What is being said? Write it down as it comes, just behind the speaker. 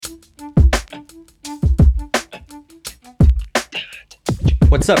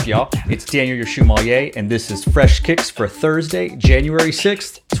What's up, y'all? It's Daniel, your sommelier, and this is Fresh Kicks for Thursday, January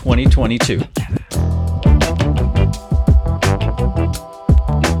 6th, 2022.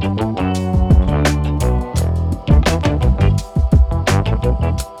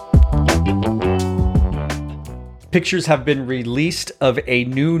 Pictures have been released of a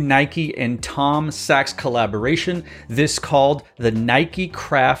new Nike and Tom Sachs collaboration, this called the Nike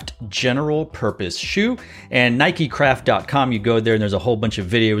Craft General Purpose Shoe. And NikeCraft.com, you go there and there's a whole bunch of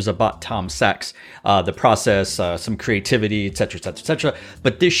videos about Tom Sachs, the process, some creativity, etc., etc., etc.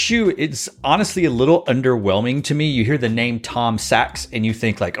 But this shoe is honestly a little underwhelming to me. You hear the name Tom Sachs and you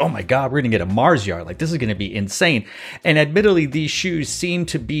think like, oh my God, we're going to get a Mars yard. Like this is going to be insane. And admittedly, these shoes seem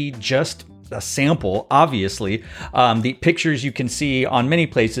to be just a sample, obviously. The pictures you can see on many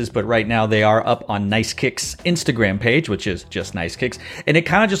places, but right now they are up on Nice Kicks Instagram page, which is just Nice Kicks. And it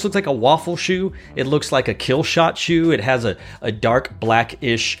kind of just looks like a waffle shoe. It looks like a kill shot shoe. It has a dark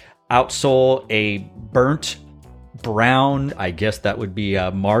blackish outsole, a burnt brown, I guess that would be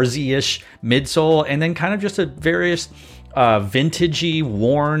a Marsy-ish midsole, and then kind of just a various vintagey,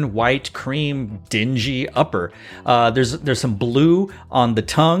 worn, white, cream, dingy upper. There's some blue on the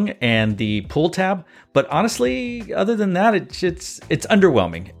tongue and the pull tab, but honestly, other than that, it's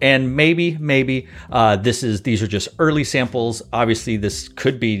underwhelming. And maybe these are just early samples. Obviously, this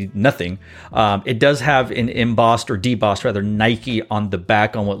could be nothing. It does have an embossed or debossed rather Nike on the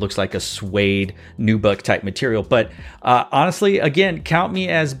back on what looks like a suede nubuck type material. But honestly, again, count me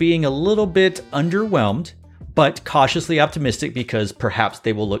as being a little bit underwhelmed, but cautiously optimistic because perhaps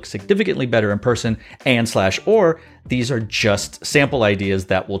they will look significantly better in person or these are just sample ideas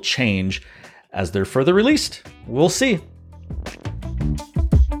that will change as they're further released. We'll see.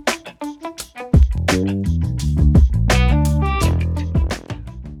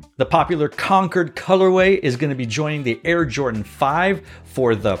 The popular Concord colorway is going to be joining the Air Jordan 5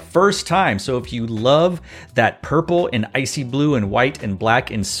 for the first time. So if you love that purple and icy blue and white and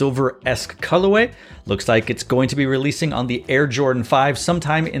black and silver-esque colorway, looks like it's going to be releasing on the Air Jordan 5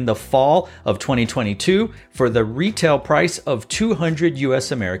 sometime in the fall of 2022 for the retail price of $200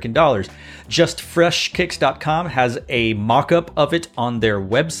 US American dollars. JustFreshKicks.com has a mock-up of it on their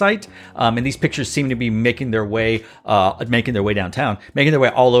website, and these pictures seem to be making their way downtown, making their way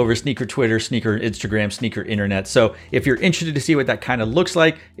all over sneaker Twitter, sneaker Instagram, sneaker internet. So if you're interested to see what that kind of looks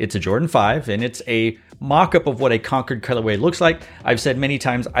like, it's a Jordan 5 and it's a mock-up of what a Concord colorway looks like. I've said many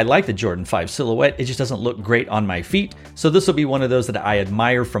times I like the Jordan 5 silhouette. It just doesn't look great on my feet. So this will be one of those that I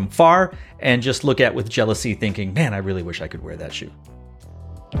admire from far and just look at with jealousy thinking, man, I really wish I could wear that shoe.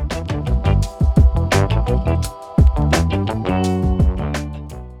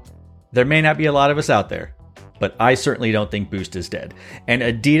 There may not be a lot of us out there, but I certainly don't think Boost is dead. And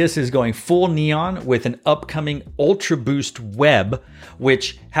Adidas is going full neon with an upcoming Ultra Boost Web,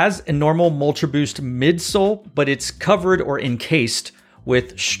 which has a normal Ultra Boost midsole, but it's covered or encased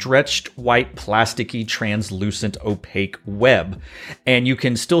with stretched white plasticky translucent opaque web. And you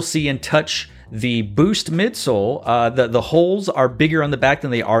can still see and touch the Boost midsole. The holes are bigger on the back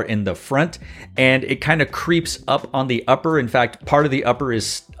than they are in the front, and it kind of creeps up on the upper. In fact, part of the upper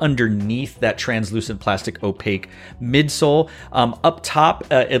is underneath that translucent plastic opaque midsole. Up top,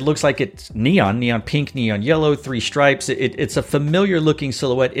 it looks like it's neon pink, neon yellow, 3 stripes. It's a familiar looking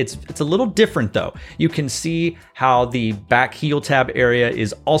silhouette. It's a little different though. You can see how the back heel tab area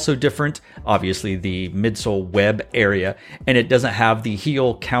is also different. Obviously the midsole web area, and it doesn't have the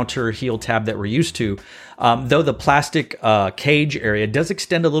counter heel tab that we're used to. Though the plastic cage area does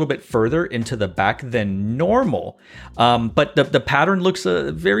extend a little bit further into the back than normal. But the pattern looks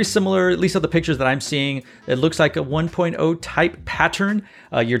very similar, at least on the pictures that I'm seeing. It looks like a 1.0 type pattern.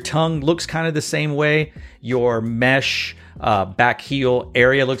 Your tongue looks kind of the same way. Your mesh back heel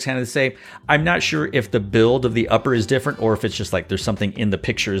area looks kind of the same. I'm not sure if the build of the upper is different or if it's just like there's something in the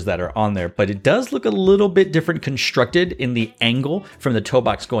pictures that are on there, but it does look a little bit different constructed in the angle from the toe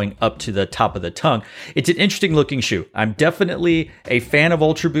box going up to the top of the tongue. It's an interesting looking shoe. I'm definitely a fan of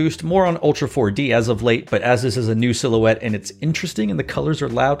Ultra Boost, more on Ultra 4D as of late, but as this is a new silhouette and it's interesting and the colors are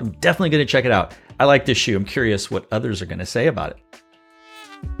loud, I'm definitely going to check it out. I like this shoe. I'm curious what others are going to say about it.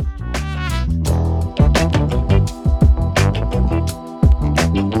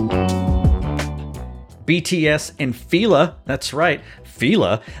 BTS and Fila, that's right,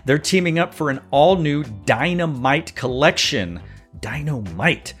 Fila, they're teaming up for an all-new Dynamite collection.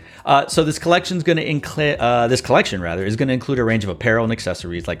 Dynamite. So this collection is going to include a range of apparel and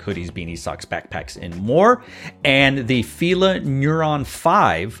accessories like hoodies, beanies, socks, backpacks, and more. And the Fila Neuron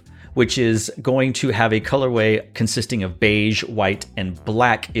 5 which is going to have a colorway consisting of beige, white, and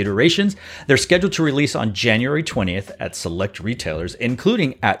black iterations. They're scheduled to release on January 20th at select retailers,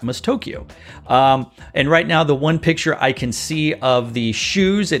 including Atmos Tokyo. And right now, the one picture I can see of the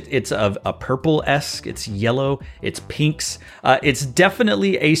shoes, it's of a purple-esque, it's yellow, it's pinks. It's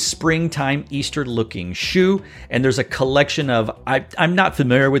definitely a springtime Easter-looking shoe, and there's a collection of, I'm not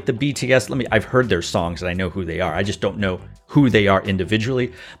familiar with the BTS. I've heard their songs and I know who they are. I just don't know who they are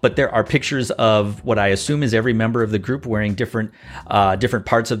individually, but there are pictures of what I assume is every member of the group wearing different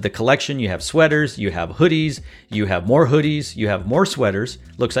parts of the collection. You have sweaters, you have hoodies, you have more hoodies, you have more sweaters.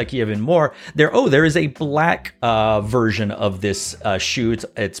 Looks like you have even more. There is a black version of this shoe.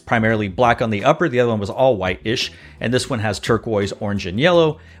 It's primarily black on the upper. The other one was all white-ish, and this one has turquoise, orange, and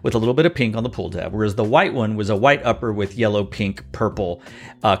yellow with a little bit of pink on the pull tab, whereas the white one was a white upper with yellow, pink, purple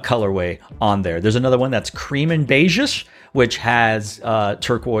colorway on there. There's another one that's cream and beige-ish, which has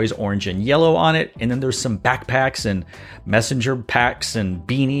turquoise, orange, and yellow on it. And then there's some backpacks and messenger packs and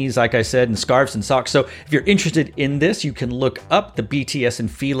beanies, like I said, and scarves and socks. So if you're interested in this, you can look up the BTS and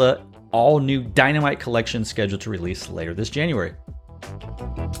Fila all new Dynamite collection scheduled to release later this January.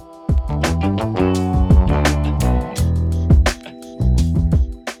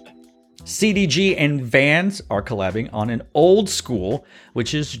 CDG and Vans are collabing on an old school,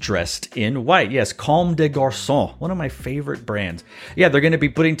 which is dressed in white. Yes, Comme des Garçons, one of my favorite brands. Yeah, they're going to be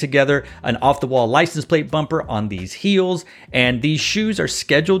putting together an off-the-wall license plate bumper on these heels, and these shoes are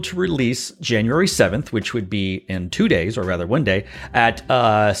scheduled to release January 7th, which would be in 2 days, or rather 1 day, at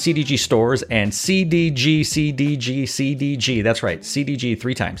CDG stores and CDG, that's right, CDG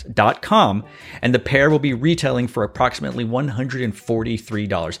 3 times, .com, and the pair will be retailing for approximately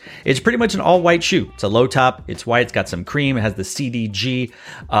 $143. It's pretty much an all-white shoe. It's a low top, it's white, it's got some cream, it has the CDG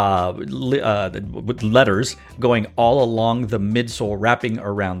letters going all along the midsole wrapping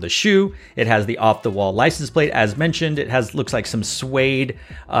around the shoe. It has the off-the-wall license plate, as mentioned. It looks like some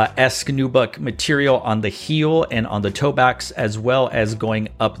suede-esque nubuck material on the heel and on the toe backs, as well as going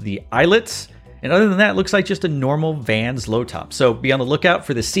up the eyelets. And other than that, it looks like just a normal Vans low top. So be on the lookout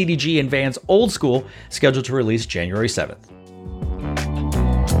for the CDG and Vans Old School, scheduled to release January 7th.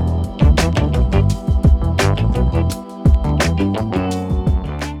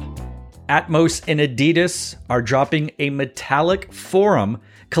 Atmos and Adidas are dropping a metallic Forum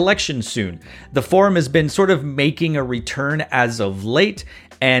collection soon. The Forum has been sort of making a return as of late,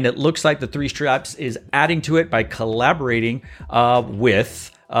 and it looks like the Three Straps is adding to it by collaborating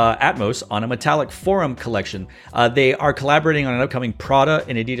with Atmos on a metallic Forum collection. They are collaborating on an upcoming Prada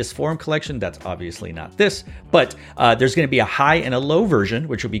and Adidas Forum collection. That's obviously not this, but there's going to be a high and a low version,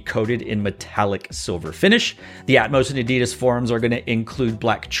 which will be coated in metallic silver finish. The Atmos and Adidas Forums are going to include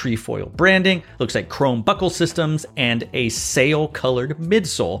black trefoil branding, looks like chrome buckle systems, and a sail-colored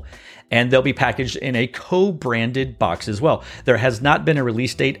midsole. And they'll be packaged in a co-branded box as well. There has not been a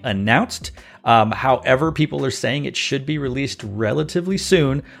release date announced. However, people are saying it should be released relatively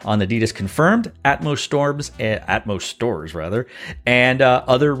soon on Adidas Confirmed, Atmos stores, and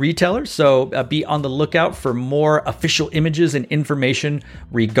other retailers. So be on the lookout for more official images and information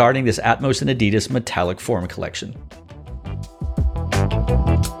regarding this Atmos and Adidas metallic Forum collection.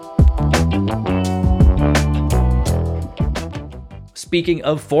 Speaking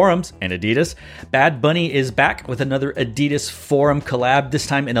of forums and Adidas, Bad Bunny is back with another Adidas Forum collab, this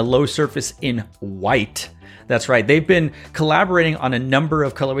time in a low surface in white. That's right. They've been collaborating on a number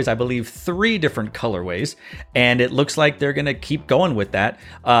of colorways, I believe 3 different colorways, and it looks like they're going to keep going with that.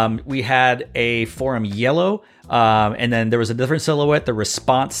 We had a Forum yellow, and then there was a different silhouette, the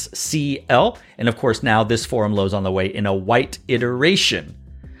Response CL, and of course now this Forum low is on the way in a white iteration.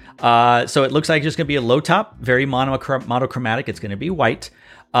 So it looks like it's just going to be a low top, very monochromatic. It's going to be white.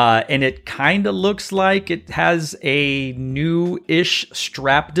 And it kind of looks like it has a new-ish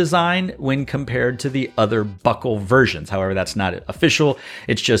strap design when compared to the other buckle versions. However, that's not official.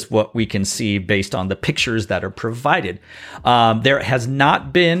 It's just what we can see based on the pictures that are provided. There has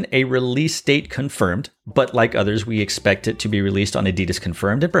not been a release date confirmed, but like others, we expect it to be released on Adidas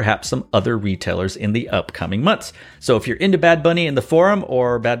Confirmed and perhaps some other retailers in the upcoming months. So if you're into Bad Bunny in the Forum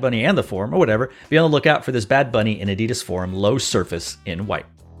or Bad Bunny and the Forum or whatever, be on the lookout for this Bad Bunny in Adidas Forum low surface in white.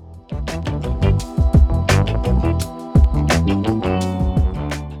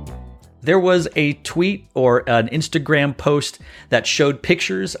 There was a tweet or an Instagram post that showed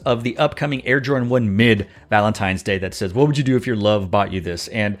pictures of the upcoming Air Jordan 1 mid Valentine's Day that says, what would you do if your love bought you this?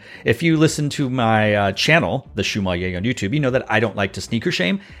 And if you listen to my channel, The Shoemalier on YouTube, you know that I don't like to sneaker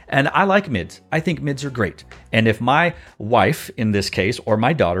shame, and I like mids. I think mids are great. And if my wife, in this case, or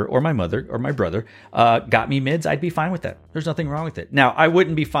my daughter, or my mother, or my brother, got me mids, I'd be fine with that. There's nothing wrong with it. Now, I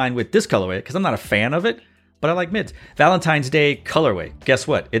wouldn't be fine with this colorway because I'm not a fan of it, but I like mids. Valentine's Day colorway. Guess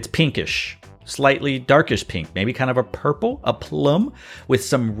what? It's pinkish, slightly darkish pink, maybe kind of a purple, a plum with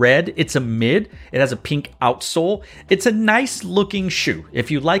some red. It's a mid. It has a pink outsole. It's a nice looking shoe. If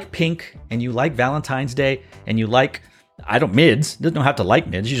you like pink and you like Valentine's Day and you like, mids, you don't have to like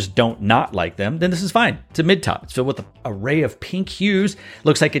mids, you just don't not like them, then this is fine. It's a mid top. It's filled with an array of pink hues.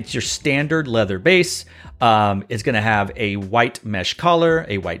 Looks like it's your standard leather base. It's going to have a white mesh collar,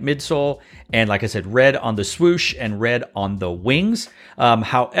 a white midsole, and like I said, red on the swoosh and red on the wings.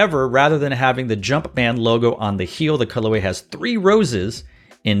 However, rather than having the Jumpman logo on the heel, the colorway has 3 roses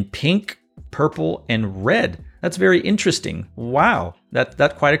in pink, purple, and red. That's very interesting. Wow.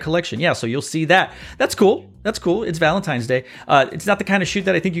 That's quite a collection. Yeah, so you'll see that. That's cool. That's cool. It's Valentine's Day. It's not the kind of shoe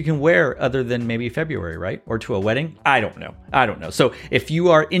that I think you can wear other than maybe February, right? Or to a wedding. I don't know. So if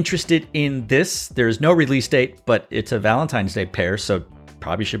you are interested in this, there's no release date, but it's a Valentine's Day pair, so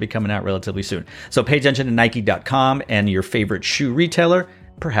probably should be coming out relatively soon. So pay attention to Nike.com and your favorite shoe retailer.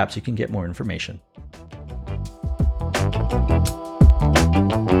 Perhaps you can get more information.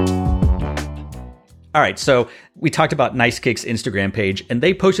 All right, so we talked about Nice Kicks Instagram page, and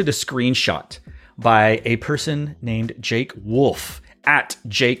they posted a screenshot by a person named Jake Wolf, at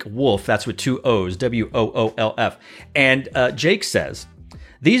Jake Wolf. That's with 2 O's, WOOLF. And Jake says,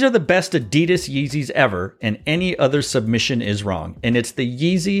 these are the best Adidas Yeezys ever, and any other submission is wrong. And it's the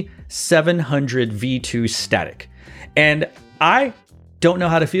Yeezy 700 V2 Static. And I don't know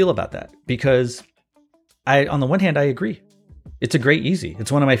how to feel about that because on the one hand, I agree. It's a great Yeezy.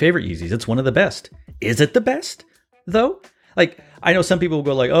 It's one of my favorite Yeezys. It's one of the best. Is it the best, though? Like, I know some people will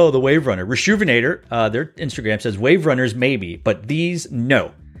go like, oh, the Wave Runner. Reshoevnator, their Instagram says Wave Runners maybe, but these,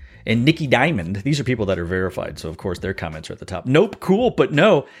 no. And Nikki Diamond, these are people that are verified, so of course their comments are at the top. Nope, cool, but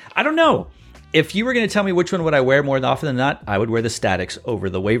no. I don't know. If you were going to tell me which one would I wear more often than not, I would wear the Statics over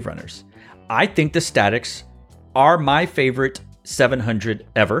the Wave Runners. I think the Statics are my favorite 700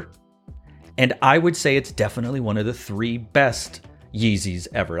 ever. And I would say it's definitely one of the 3 best Yeezys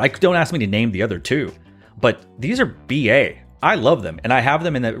ever. Don't ask me to name the other 2, but these are BA. I love them, and I have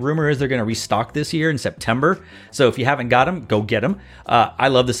them, and the rumor is they're going to restock this year in September. So if you haven't got them, go get them. I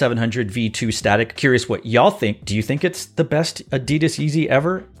love the 700 V2 Static. Curious what y'all think. Do you think it's the best Adidas Yeezy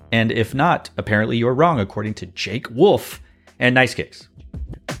ever? And if not, apparently you're wrong, according to Jake Wolf and Nice Kicks.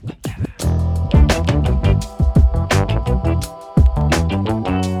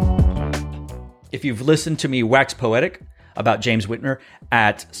 If you've listened to me wax poetic about James Whitmer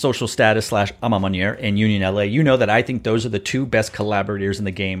at Social Status / Ama Maniere in Union LA, you know that I think those are the 2 best collaborators in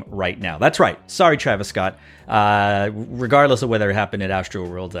the game right now. That's right. Sorry, Travis Scott. Regardless of whether it happened at Astro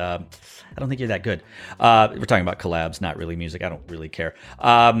World, I don't think you're that good. We're talking about collabs, not really music. I don't really care.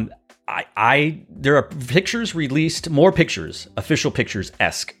 There are pictures released, more pictures, official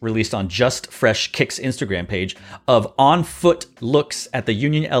pictures-esque, released on Just Fresh Kicks Instagram page of on-foot looks at the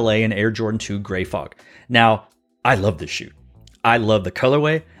Union LA and Air Jordan 2 Gray Fog. Now, I love this shoe. I love the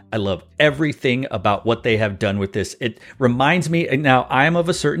colorway. I love everything about what they have done with this. It reminds me, now I am of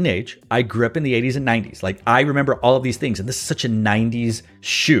a certain age. I grew up in the 80s and 90s. Like, I remember all of these things, and this is such a 90s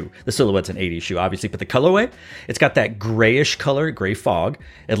shoe. The silhouette's an 80s shoe, obviously, but the colorway, it's got that grayish color, gray fog.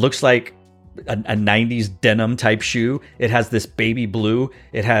 It looks like a 90s denim type shoe. It has this baby blue.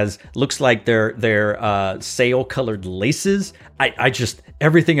 Looks like they're sail colored laces. I just,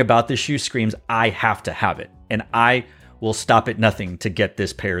 everything about this shoe screams, I have to have it. And I will stop at nothing to get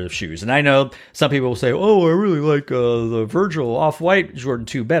this pair of shoes. And I know some people will say, oh, I really like the Virgil Off-White Jordan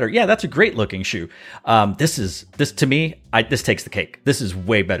 2 better. Yeah, that's a great looking shoe. This to me, this takes the cake. This is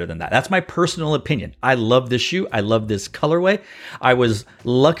way better than that. That's my personal opinion. I love this shoe. I love this colorway. I was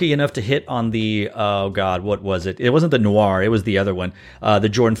lucky enough to hit on the, oh God, what was it? It wasn't the Noir. It was the other one, the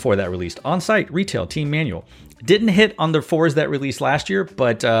Jordan 4 that released on-site retail team manual. Didn't hit on the 4s that released last year,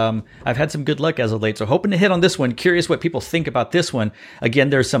 but I've had some good luck as of late. So hoping to hit on this one. Curious what people think about this one. Again,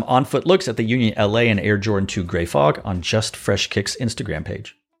 there's some on-foot looks at the Union LA and Air Jordan 2 Gray Fog on Just Fresh Kicks Instagram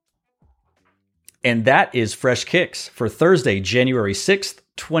page. And that is Fresh Kicks for Thursday, January 6th,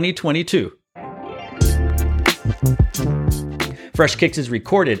 2022. Fresh Kicks is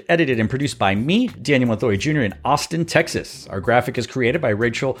recorded, edited, and produced by me, Daniel Montoya Jr. in Austin, Texas. Our graphic is created by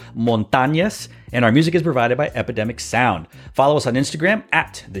Rachel Montañez, and our music is provided by Epidemic Sound. Follow us on Instagram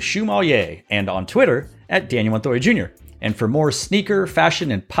at The Shoemalier and on Twitter at Daniel Montoya Jr. And for more sneaker,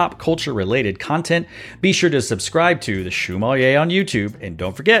 fashion, and pop culture related content, be sure to subscribe to The Shoemalier on YouTube, and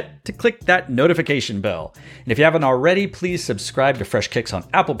don't forget to click that notification bell. And if you haven't already, please subscribe to Fresh Kicks on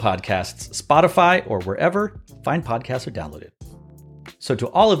Apple Podcasts, Spotify, or wherever fine podcasts are downloaded. So to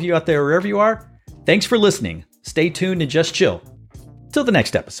all of you out there, wherever you are, thanks for listening. Stay tuned and just chill. Till the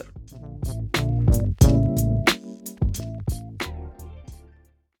next episode.